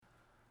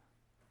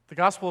The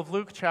Gospel of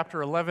Luke,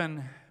 chapter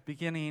 11,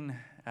 beginning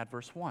at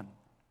verse 1.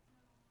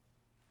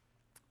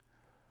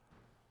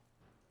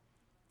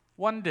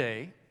 One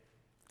day,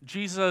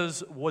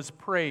 Jesus was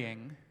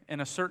praying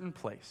in a certain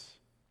place.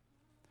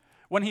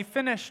 When he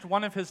finished,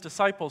 one of his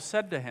disciples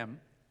said to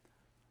him,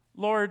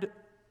 "Lord,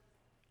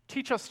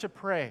 teach us to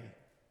pray,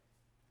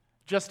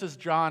 just as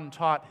John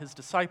taught his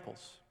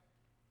disciples."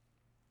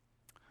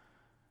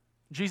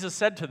 Jesus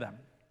said to them,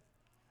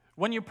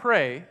 "When you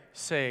pray,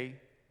 say,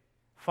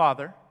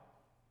 'Father,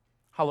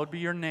 hallowed be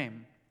your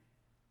name.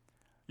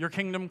 Your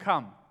kingdom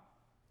come.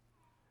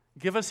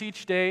 Give us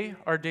each day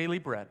our daily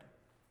bread.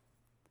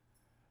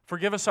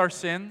 Forgive us our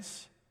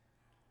sins,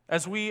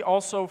 as we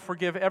also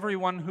forgive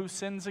everyone who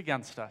sins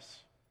against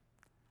us.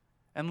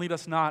 And lead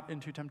us not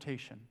into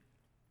temptation.'"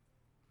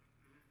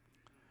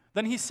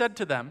 Then he said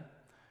to them,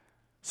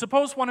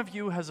 "Suppose one of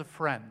you has a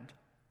friend,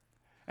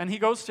 and he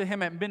goes to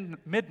him at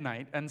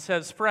midnight and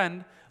says,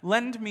 'Friend,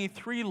 lend me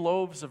 3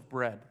 loaves of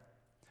bread,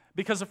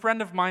 because a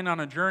friend of mine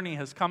on a journey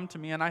has come to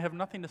me, and I have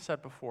nothing to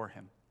set before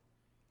him.'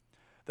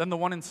 Then the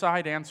one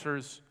inside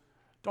answers,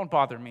 'Don't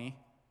bother me.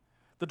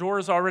 The door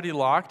is already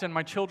locked, and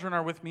my children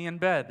are with me in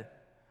bed.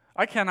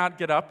 I cannot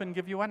get up and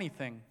give you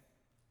anything.'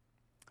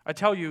 I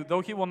tell you,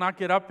 though he will not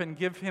get up and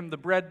give him the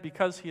bread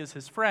because he is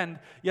his friend,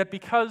 yet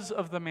because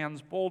of the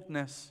man's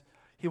boldness,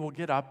 he will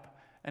get up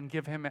and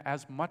give him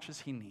as much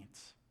as he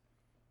needs.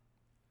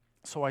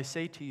 So I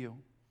say to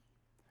you,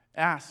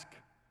 ask,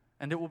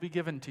 and it will be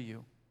given to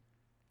you.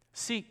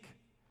 Seek,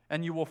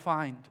 and you will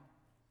find.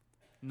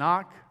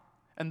 Knock,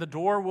 and the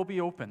door will be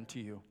opened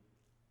to you.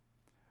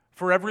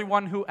 For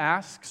everyone who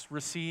asks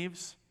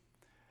receives,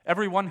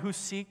 everyone who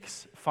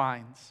seeks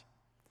finds,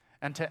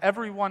 and to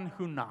everyone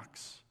who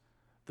knocks,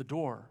 the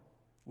door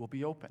will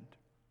be opened.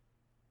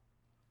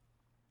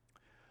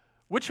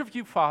 Which of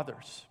you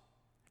fathers,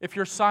 if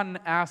your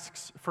son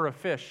asks for a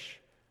fish,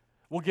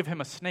 will give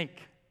him a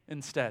snake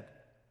instead?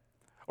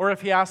 Or if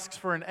he asks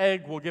for an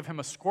egg, will give him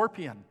a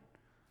scorpion?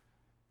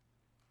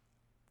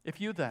 If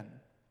you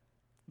then,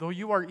 though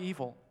you are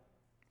evil,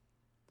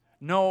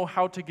 know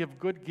how to give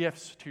good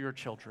gifts to your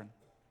children,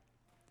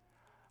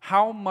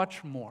 how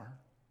much more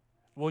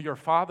will your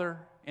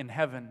Father in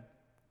heaven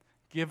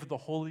give the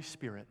Holy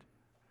Spirit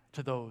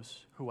to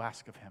those who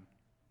ask of him?"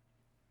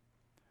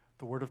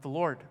 The word of the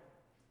Lord.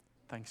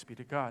 Thanks be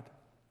to God.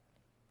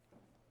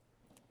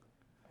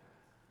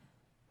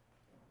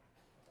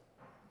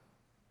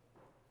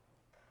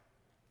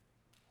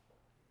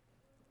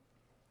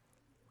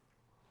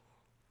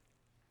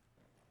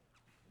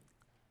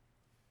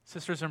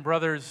 Sisters and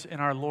brothers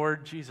in our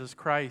Lord Jesus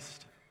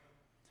Christ,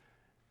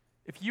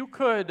 if you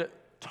could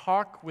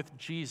talk with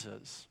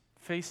Jesus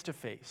face to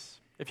face,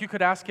 if you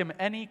could ask him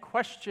any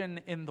question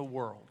in the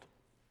world,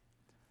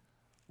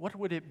 what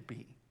would it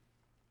be?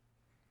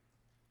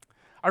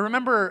 I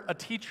remember a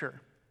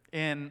teacher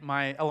in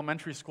my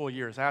elementary school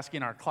years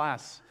asking our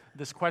class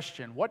this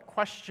question: what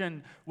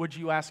question would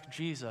you ask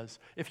Jesus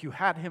if you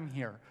had him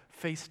here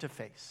face to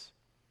face?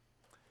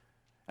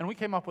 And we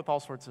came up with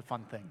all sorts of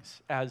fun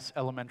things, as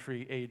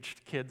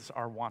elementary-aged kids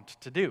are wont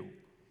to do.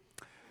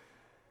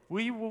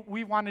 We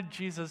wanted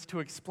Jesus to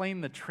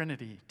explain the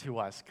Trinity to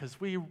us because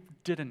we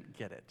didn't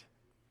get it.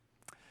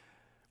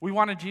 We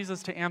wanted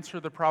Jesus to answer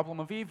the problem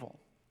of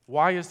evil.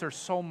 Why is there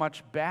so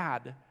much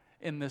bad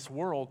in this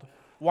world?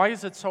 Why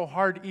is it so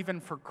hard even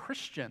for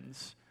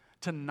Christians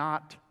to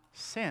not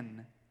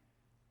sin?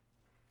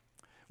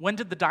 When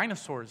did the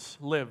dinosaurs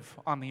live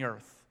on the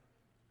earth?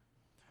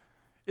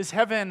 Is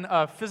heaven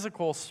a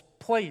physical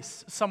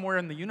place somewhere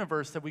in the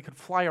universe that we could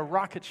fly a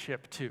rocket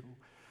ship to?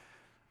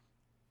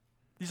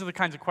 These are the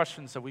kinds of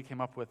questions that we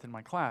came up with in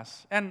my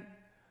class. And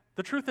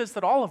the truth is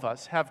that all of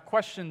us have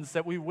questions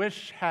that we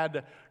wish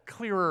had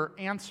clearer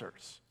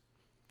answers.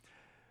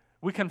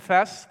 We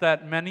confess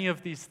that many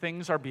of these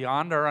things are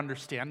beyond our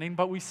understanding,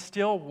 but we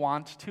still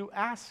want to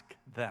ask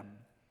them.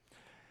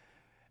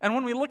 And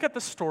when we look at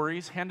the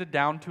stories handed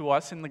down to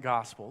us in the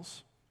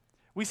Gospels,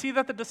 we see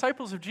that the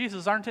disciples of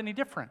Jesus aren't any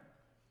different.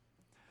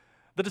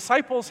 The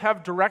disciples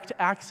have direct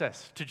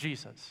access to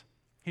Jesus.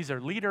 He's their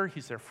leader,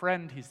 he's their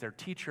friend, he's their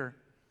teacher.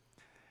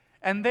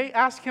 And they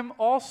ask him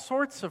all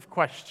sorts of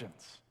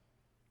questions.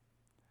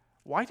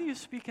 Why do you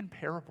speak in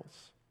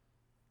parables?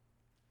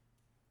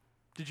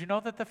 Did you know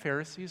that the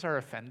Pharisees are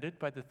offended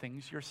by the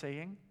things you're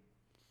saying?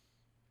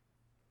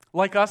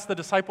 Like us, the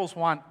disciples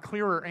want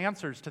clearer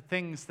answers to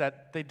things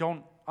that they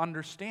don't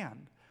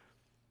understand.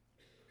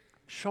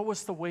 Show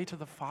us the way to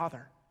the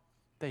Father,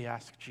 they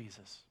ask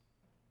Jesus.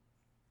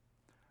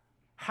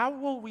 How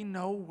will we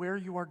know where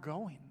you are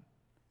going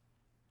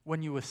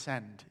when you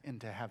ascend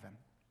into heaven?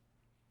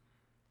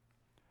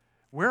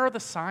 Where are the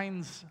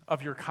signs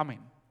of your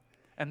coming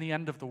and the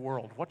end of the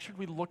world? What should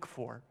we look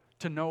for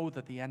to know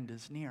that the end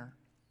is near?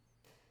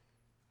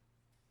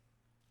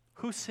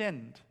 Who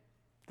sinned,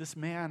 this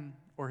man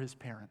or his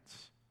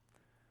parents,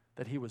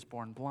 that he was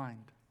born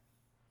blind?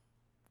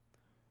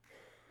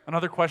 And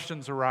other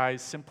questions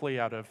arise simply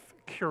out of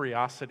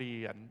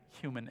curiosity and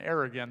human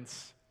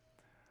arrogance.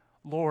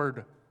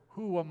 Lord,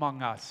 who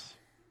among us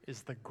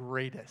is the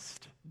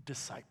greatest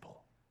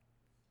disciple?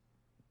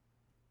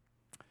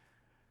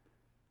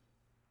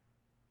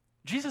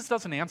 Jesus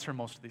doesn't answer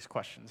most of these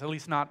questions, at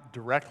least not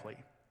directly.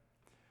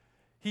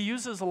 He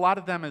uses a lot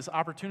of them as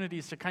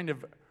opportunities to kind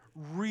of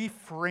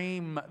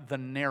reframe the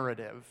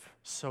narrative,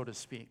 so to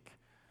speak,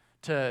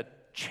 to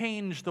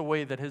change the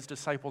way that his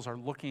disciples are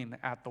looking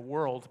at the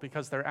world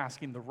because they're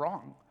asking the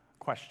wrong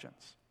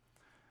questions.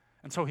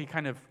 And so he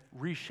kind of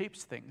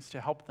reshapes things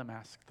to help them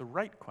ask the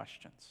right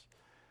questions.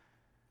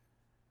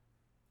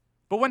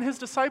 But when his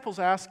disciples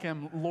ask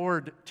him,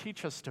 "Lord,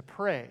 teach us to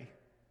pray,"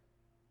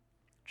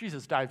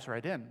 Jesus dives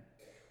right in.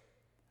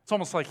 It's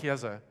almost like he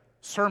has a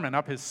sermon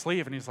up his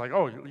sleeve, and he's like,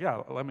 "Oh, yeah,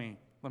 let me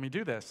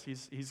do this."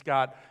 He's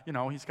got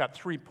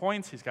 3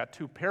 points, he's got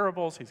 2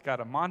 parables, he's got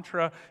a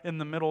mantra in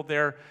the middle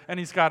there, and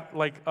he's got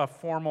like a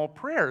formal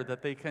prayer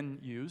that they can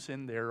use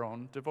in their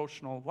own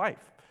devotional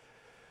life.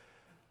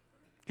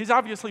 He's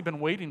obviously been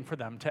waiting for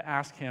them to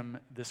ask him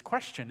this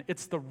question.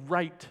 It's the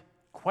right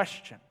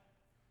question.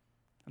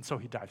 And so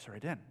he dives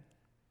right in.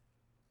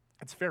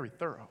 It's very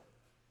thorough.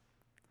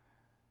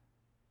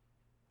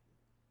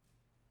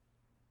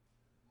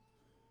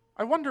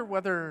 I wonder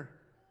whether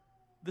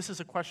this is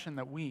a question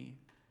that we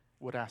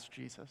would ask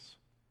Jesus.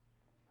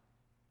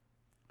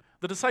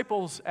 The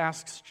disciples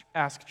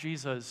ask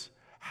Jesus,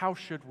 "How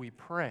should we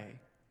pray?"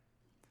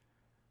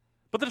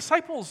 But the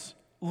disciples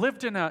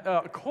lived in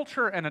a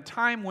culture and a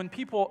time when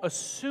people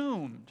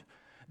assumed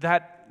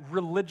that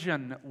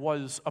religion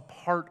was a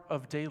part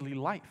of daily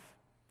life.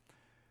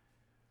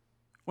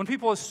 When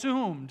people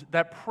assumed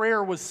that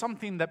prayer was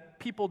something that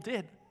people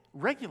did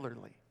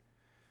regularly.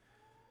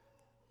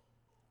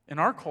 In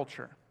our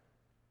culture,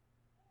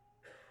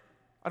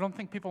 I don't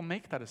think people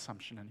make that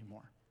assumption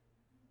anymore.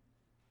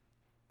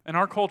 In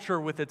our culture,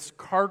 with its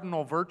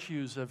cardinal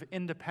virtues of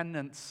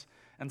independence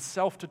and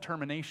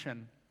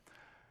self-determination,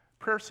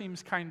 prayer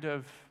seems kind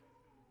of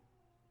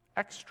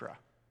extra.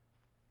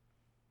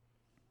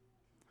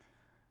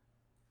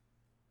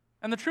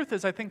 And the truth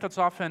is, I think that's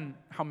often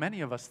how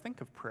many of us think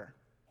of prayer.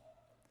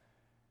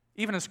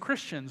 Even as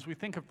Christians, we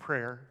think of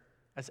prayer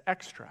as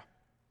extra.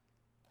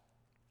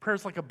 Prayer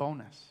is like a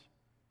bonus.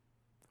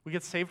 We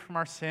get saved from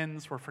our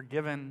sins, we're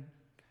forgiven,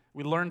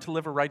 we learn to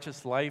live a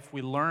righteous life,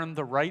 we learn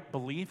the right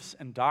beliefs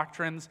and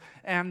doctrines,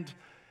 and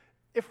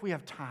if we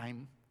have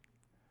time,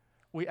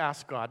 we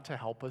ask God to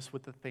help us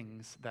with the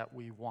things that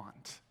we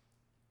want.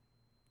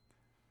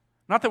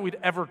 Not that we'd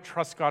ever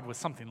trust God with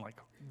something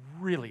like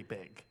really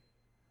big,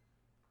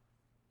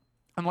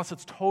 unless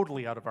it's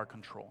totally out of our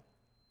control.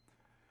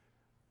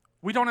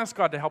 We don't ask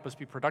God to help us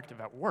be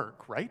productive at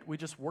work, right? We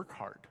just work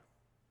hard.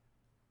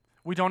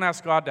 We don't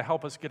ask God to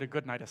help us get a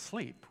good night of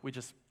sleep. We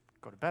just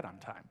go to bed on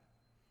time.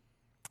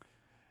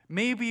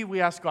 Maybe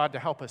we ask God to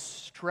help us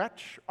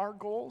stretch our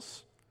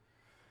goals,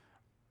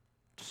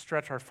 to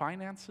stretch our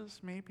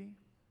finances, maybe.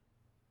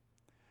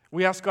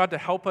 We ask God to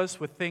help us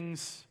with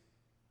things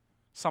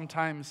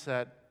sometimes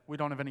that we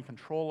don't have any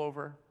control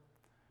over,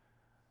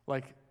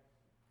 like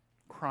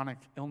chronic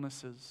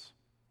illnesses.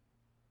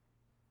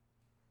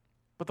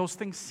 But those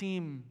things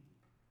seem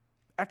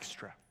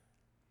extra.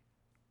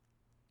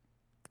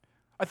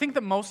 I think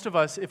that most of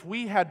us, if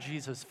we had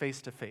Jesus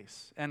face to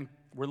face and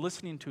we're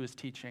listening to his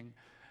teaching,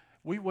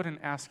 we wouldn't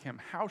ask him,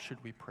 "How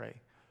should we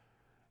pray?"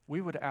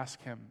 We would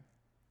ask him,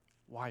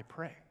 "Why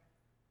pray?"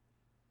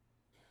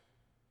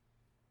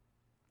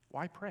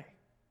 Why pray?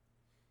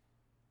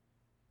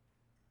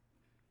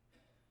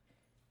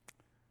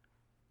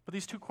 But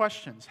these 2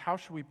 questions, how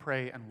should we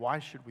pray and why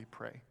should we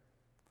pray,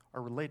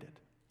 are related.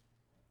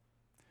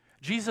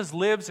 Jesus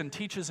lives and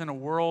teaches in a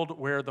world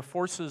where the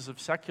forces of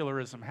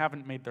secularism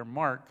haven't made their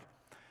mark.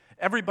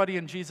 Everybody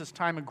in Jesus'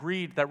 time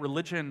agreed that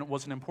religion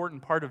was an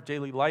important part of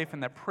daily life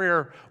and that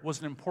prayer was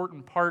an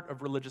important part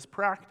of religious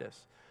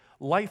practice.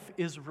 Life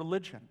is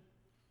religion.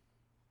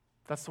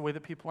 That's the way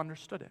that people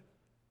understood it.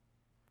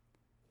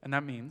 And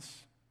that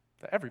means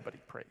that everybody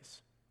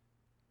prays.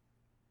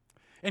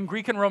 In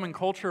Greek and Roman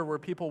culture, where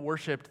people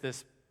worshipped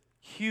this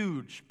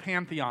huge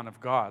pantheon of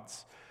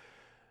gods,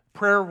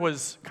 prayer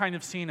was kind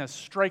of seen as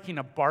striking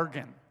a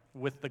bargain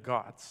with the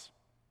gods,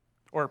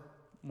 or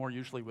more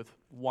usually with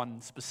one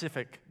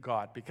specific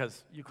god,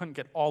 because you couldn't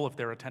get all of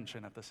their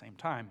attention at the same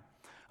time,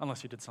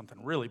 unless you did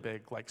something really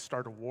big, like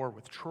start a war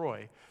with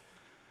Troy.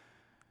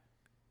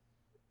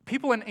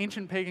 People in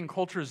ancient pagan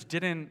cultures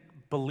didn't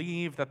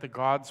believe that the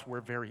gods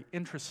were very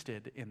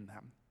interested in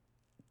them.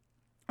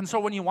 And so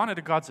when you wanted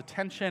a god's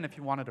attention, if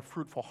you wanted a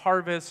fruitful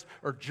harvest,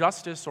 or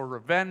justice, or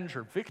revenge,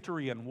 or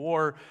victory in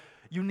war,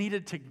 you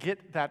needed to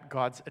get that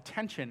God's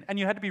attention. And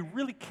you had to be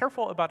really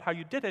careful about how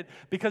you did it,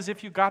 because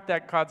if you got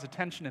that God's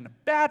attention in a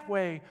bad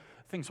way,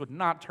 things would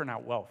not turn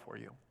out well for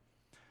you.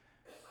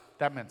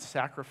 That meant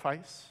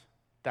sacrifice.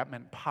 That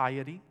meant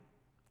piety.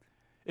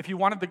 If you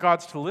wanted the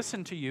gods to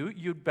listen to you,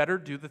 you'd better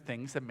do the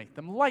things that make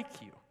them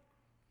like you.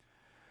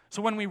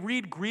 So when we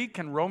read Greek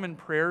and Roman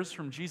prayers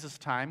from Jesus'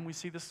 time, we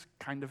see this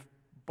kind of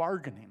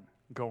bargaining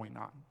going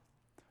on.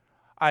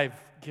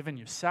 I've given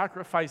you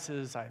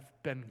sacrifices. I've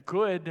been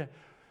good.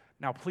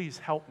 Now please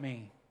help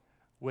me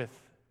with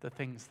the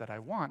things that I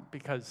want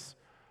because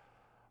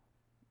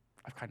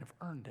I've kind of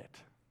earned it.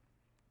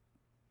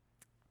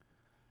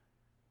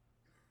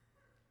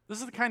 This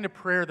is the kind of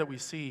prayer that we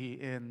see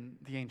in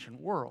the ancient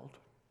world.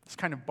 This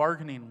kind of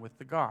bargaining with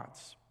the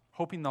gods,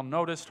 hoping they'll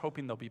notice,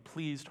 hoping they'll be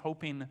pleased,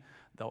 hoping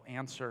they'll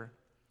answer.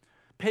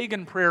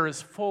 Pagan prayer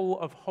is full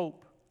of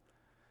hope,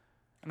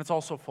 and it's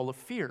also full of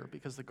fear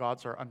because the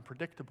gods are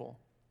unpredictable.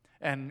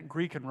 And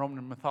Greek and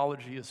Roman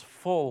mythology is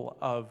full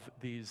of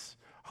these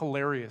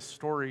hilarious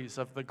stories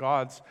of the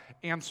gods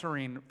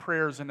answering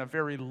prayers in a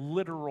very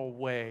literal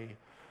way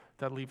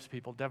that leaves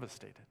people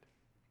devastated.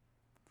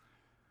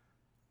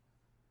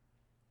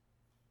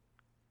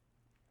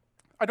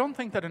 I don't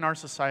think that in our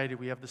society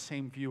we have the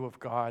same view of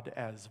God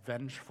as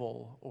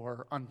vengeful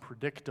or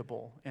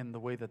unpredictable in the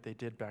way that they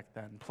did back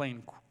then,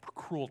 playing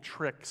cruel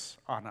tricks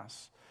on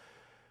us.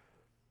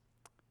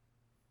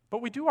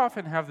 But we do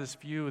often have this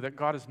view that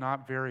God is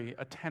not very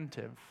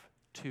attentive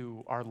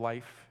to our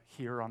life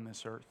here on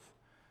this earth,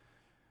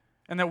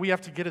 and that we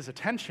have to get his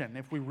attention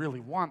if we really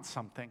want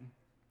something.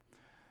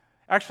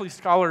 Actually,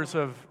 scholars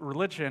of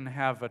religion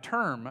have a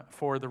term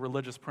for the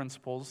religious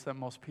principles that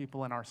most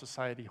people in our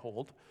society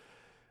hold,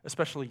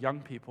 especially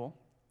young people.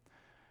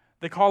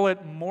 They call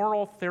it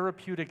moral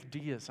therapeutic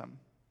deism,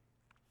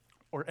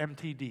 or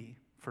MTD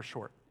for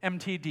short.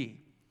 MTD,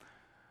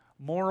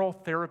 moral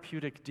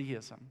therapeutic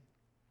deism.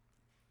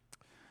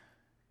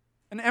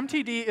 An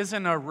MTD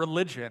isn't a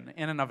religion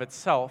in and of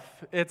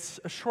itself. It's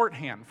a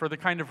shorthand for the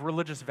kind of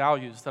religious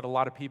values that a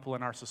lot of people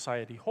in our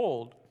society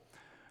hold.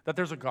 That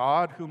there's a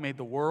God who made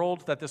the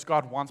world, that this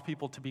God wants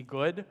people to be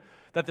good,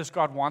 that this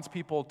God wants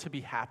people to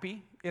be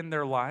happy in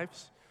their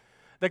lives,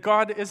 that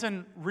God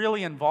isn't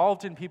really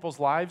involved in people's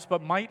lives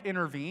but might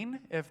intervene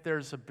if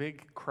there's a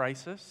big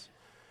crisis,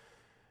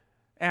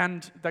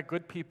 and that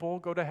good people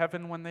go to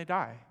heaven when they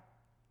die.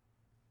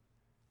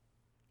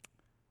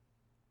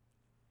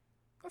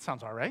 That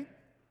sounds all right,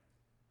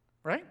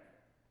 right?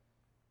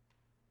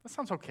 That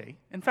sounds okay.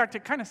 In fact,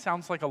 it kind of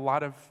sounds like a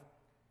lot of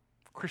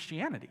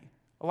Christianity.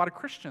 A lot of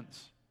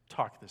Christians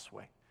talk this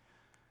way.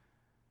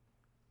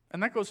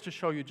 And that goes to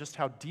show you just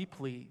how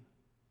deeply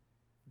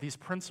these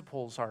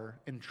principles are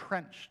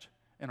entrenched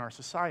in our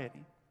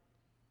society.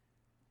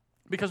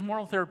 Because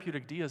moral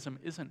therapeutic deism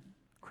isn't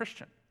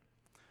Christian.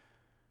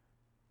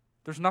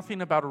 There's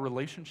nothing about a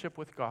relationship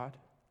with God.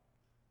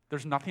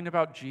 There's nothing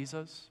about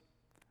Jesus.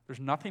 There's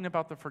nothing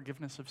about the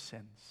forgiveness of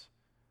sins.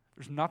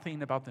 There's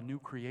nothing about the new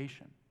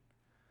creation.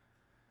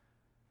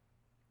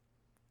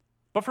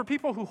 But for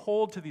people who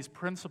hold to these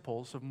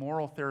principles of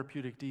moral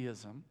therapeutic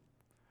deism,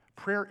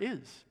 prayer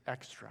is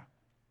extra.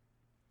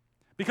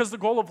 Because the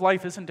goal of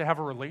life isn't to have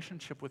a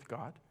relationship with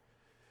God.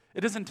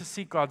 It isn't to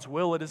seek God's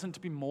will. It isn't to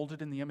be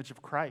molded in the image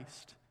of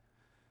Christ.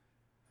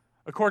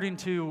 According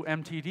to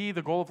MTD,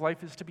 the goal of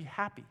life is to be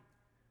happy,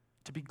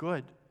 to be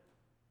good.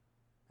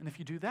 And if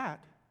you do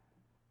that,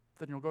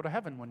 then you'll go to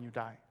heaven when you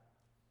die.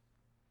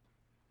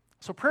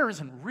 So prayer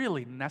isn't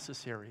really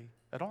necessary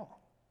at all.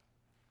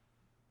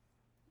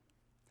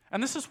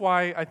 And this is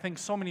why I think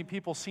so many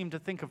people seem to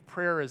think of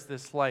prayer as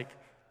this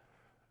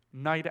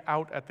night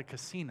out at the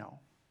casino.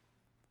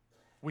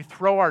 We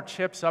throw our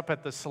chips up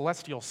at the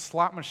celestial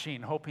slot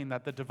machine, hoping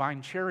that the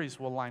divine cherries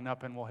will line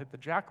up and we'll hit the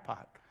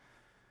jackpot.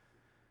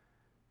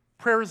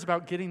 Prayer is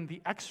about getting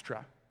the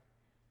extra,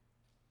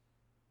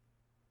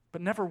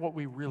 but never what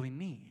we really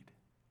need.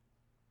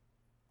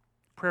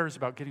 Prayer is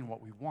about getting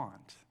what we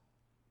want.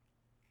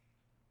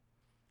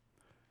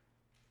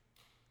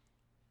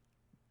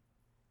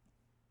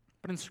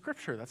 But in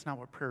Scripture, that's not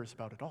what prayer is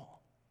about at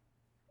all.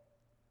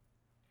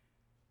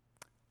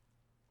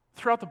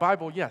 Throughout the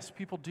Bible, yes,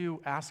 people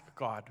do ask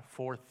God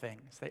for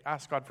things. They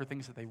ask God for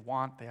things that they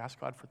want. They ask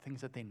God for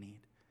things that they need.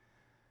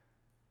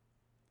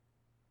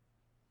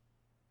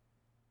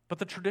 But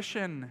the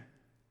tradition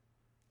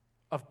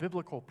of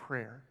biblical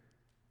prayer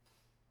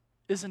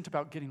isn't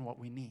about getting what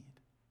we need.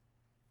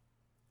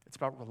 It's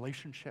about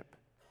relationship.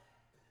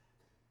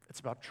 It's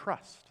about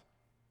trust.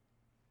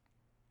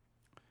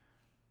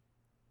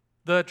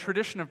 The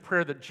tradition of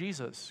prayer that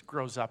Jesus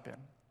grows up in,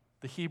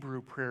 the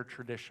Hebrew prayer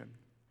tradition,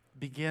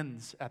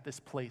 begins at this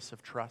place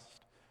of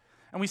trust.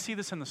 And we see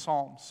this in the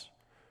Psalms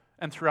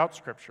and throughout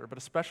Scripture, but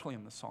especially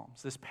in the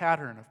Psalms, this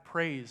pattern of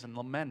praise and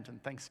lament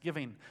and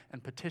thanksgiving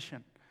and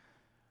petition,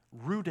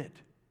 rooted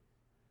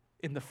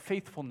in the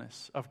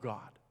faithfulness of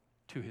God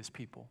to his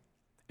people,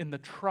 in the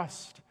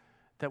trust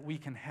that we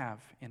can have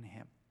in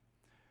him.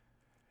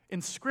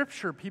 In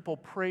Scripture, people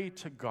pray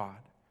to God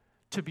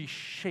to be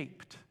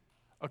shaped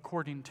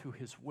according to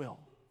his will,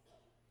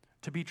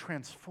 to be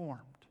transformed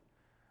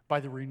by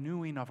the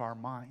renewing of our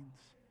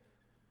minds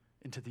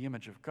into the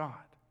image of God.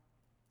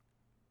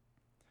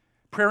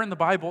 Prayer in the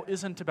Bible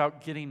isn't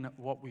about getting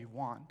what we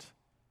want.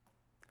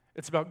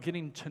 It's about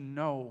getting to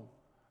know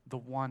the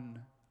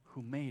one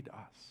who made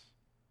us.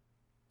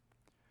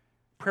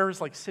 Prayer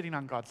is like sitting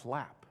on God's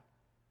lap.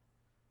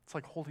 It's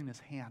like holding his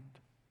hand,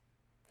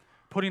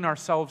 putting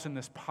ourselves in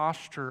this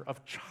posture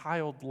of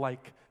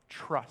childlike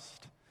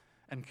trust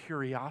and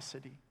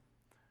curiosity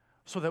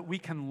so that we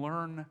can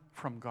learn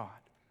from God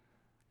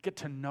get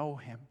to know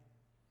him,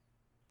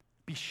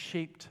 be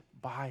shaped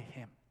by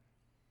him.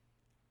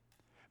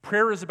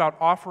 Prayer is about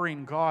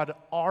offering God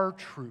our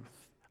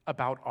truth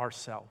about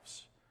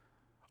ourselves,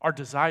 our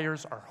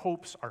desires, our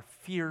hopes, our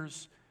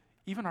fears,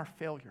 even our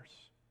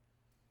failures,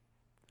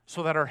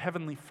 so that our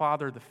Heavenly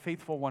Father, the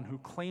faithful one who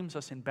claims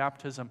us in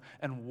baptism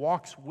and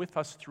walks with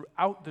us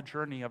throughout the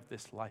journey of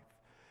this life,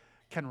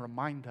 can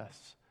remind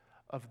us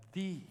of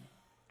the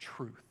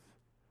truth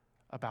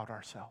about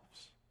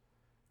ourselves.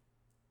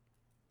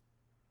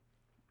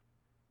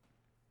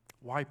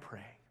 Why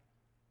pray?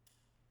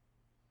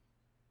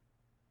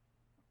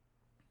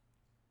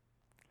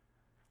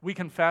 We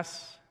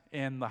confess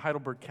in the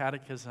Heidelberg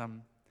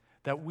Catechism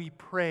that we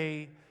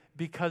pray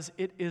because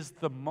it is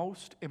the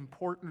most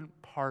important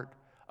part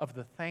of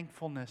the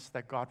thankfulness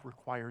that God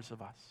requires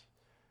of us.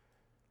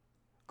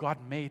 God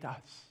made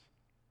us.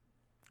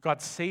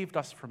 God saved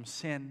us from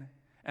sin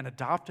and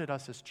adopted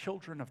us as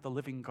children of the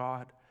living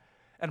God.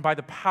 And by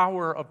the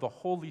power of the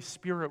Holy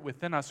Spirit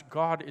within us,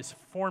 God is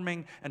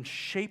forming and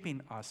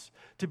shaping us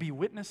to be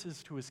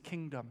witnesses to his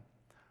kingdom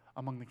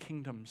among the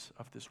kingdoms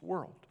of this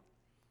world.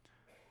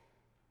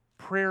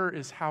 Prayer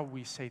is how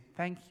we say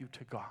thank you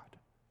to God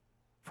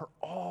for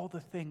all the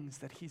things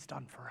that he's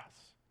done for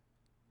us.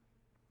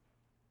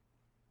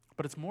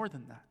 But it's more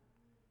than that.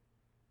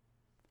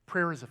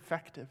 Prayer is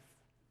effective,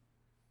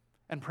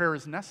 and prayer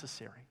is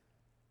necessary.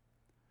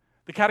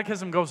 The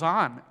Catechism goes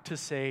on to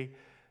say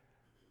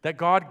that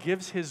God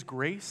gives his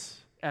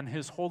grace and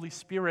his Holy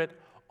Spirit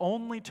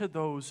only to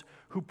those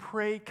who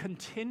pray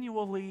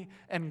continually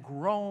and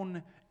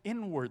groan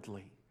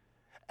inwardly,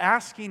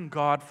 asking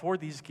God for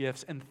these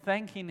gifts and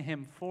thanking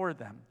him for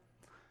them.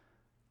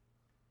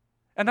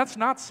 And that's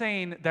not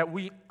saying that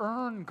we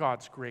earn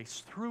God's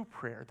grace through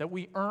prayer, that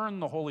we earn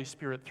the Holy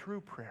Spirit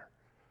through prayer.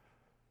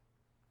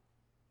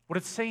 What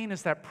it's saying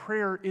is that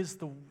prayer is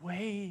the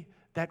way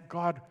that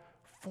God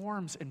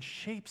forms and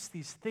shapes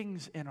these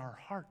things in our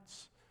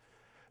hearts.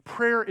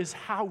 Prayer is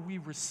how we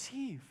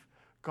receive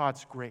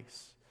God's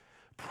grace.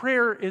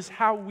 Prayer is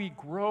how we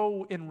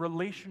grow in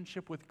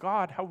relationship with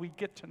God, how we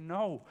get to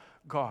know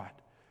God.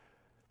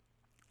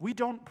 We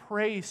don't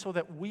pray so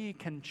that we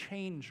can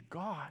change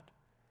God.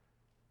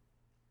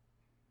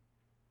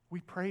 We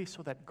pray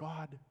so that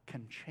God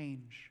can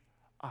change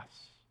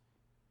us.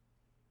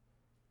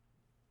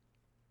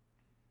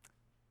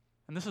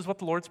 And this is what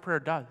the Lord's Prayer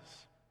does.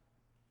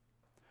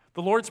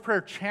 The Lord's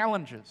Prayer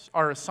challenges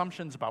our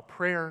assumptions about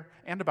prayer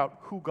and about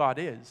who God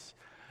is,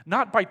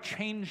 not by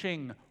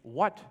changing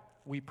what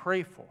we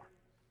pray for,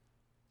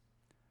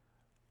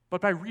 but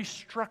by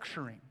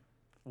restructuring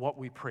what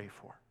we pray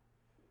for.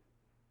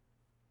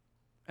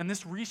 And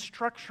this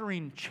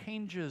restructuring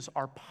changes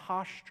our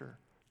posture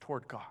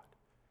toward God.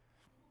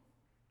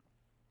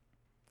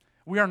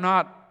 We are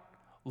not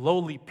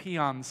lowly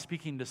peons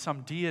speaking to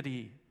some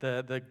deity,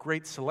 the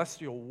great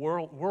celestial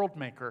world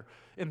maker,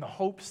 in the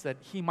hopes that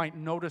he might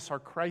notice our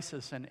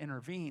crisis and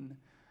intervene.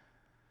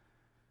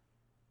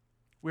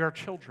 We are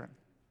children,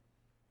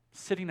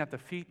 sitting at the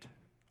feet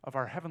of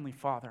our Heavenly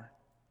Father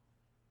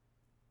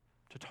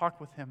to talk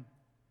with him,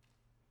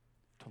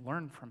 to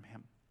learn from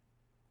him,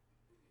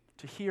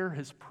 to hear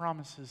his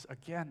promises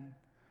again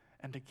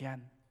and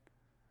again,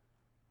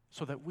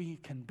 so that we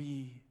can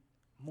be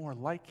more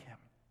like him.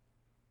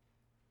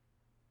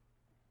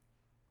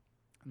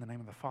 In the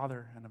name of the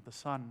Father, and of the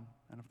Son,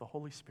 and of the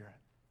Holy Spirit.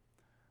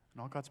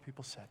 And all God's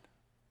people said,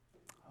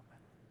 Amen.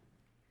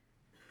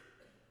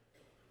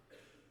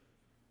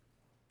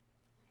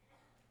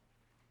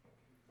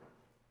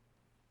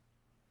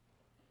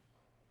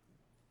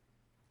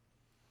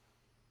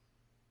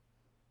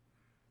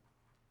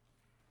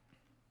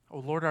 O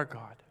Lord our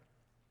God,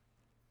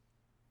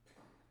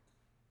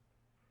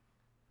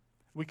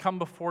 we come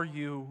before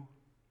you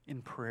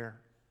in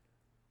prayer,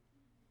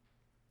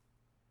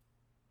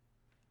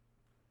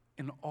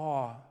 in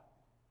awe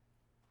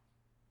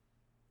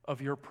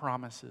of your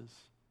promises,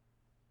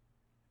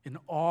 in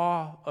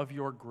awe of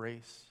your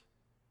grace,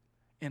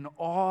 in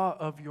awe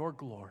of your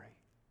glory.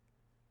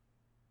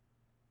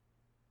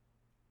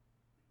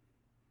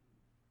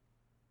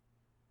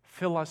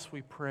 Fill us,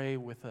 we pray,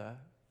 with a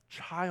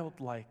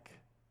childlike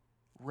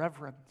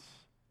reverence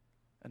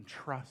and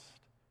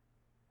trust,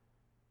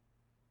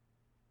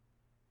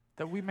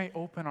 that we may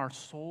open our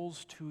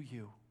souls to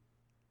you.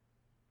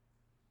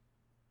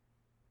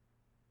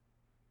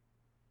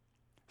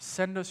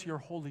 Send us your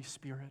Holy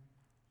Spirit.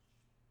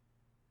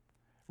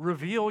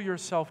 Reveal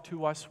yourself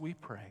to us, we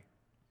pray,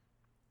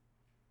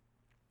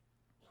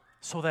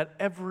 so that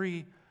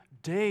every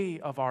day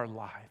of our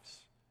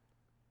lives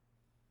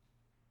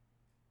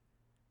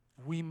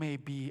we may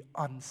be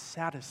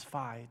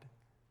unsatisfied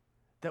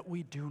that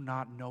we do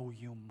not know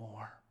you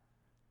more.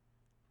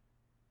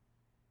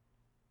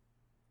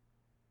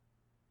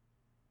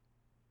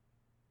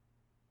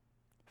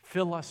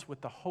 Fill us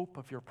with the hope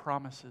of your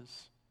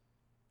promises,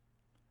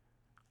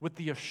 with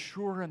the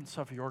assurance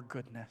of your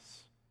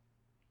goodness,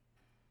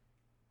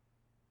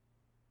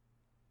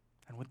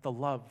 and with the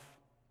love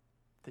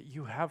that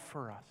you have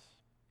for us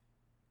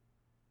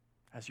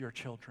as your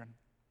children.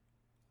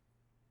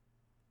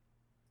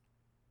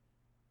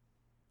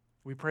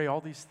 We pray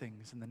all these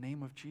things in the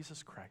name of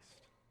Jesus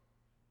Christ.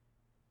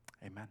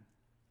 Amen.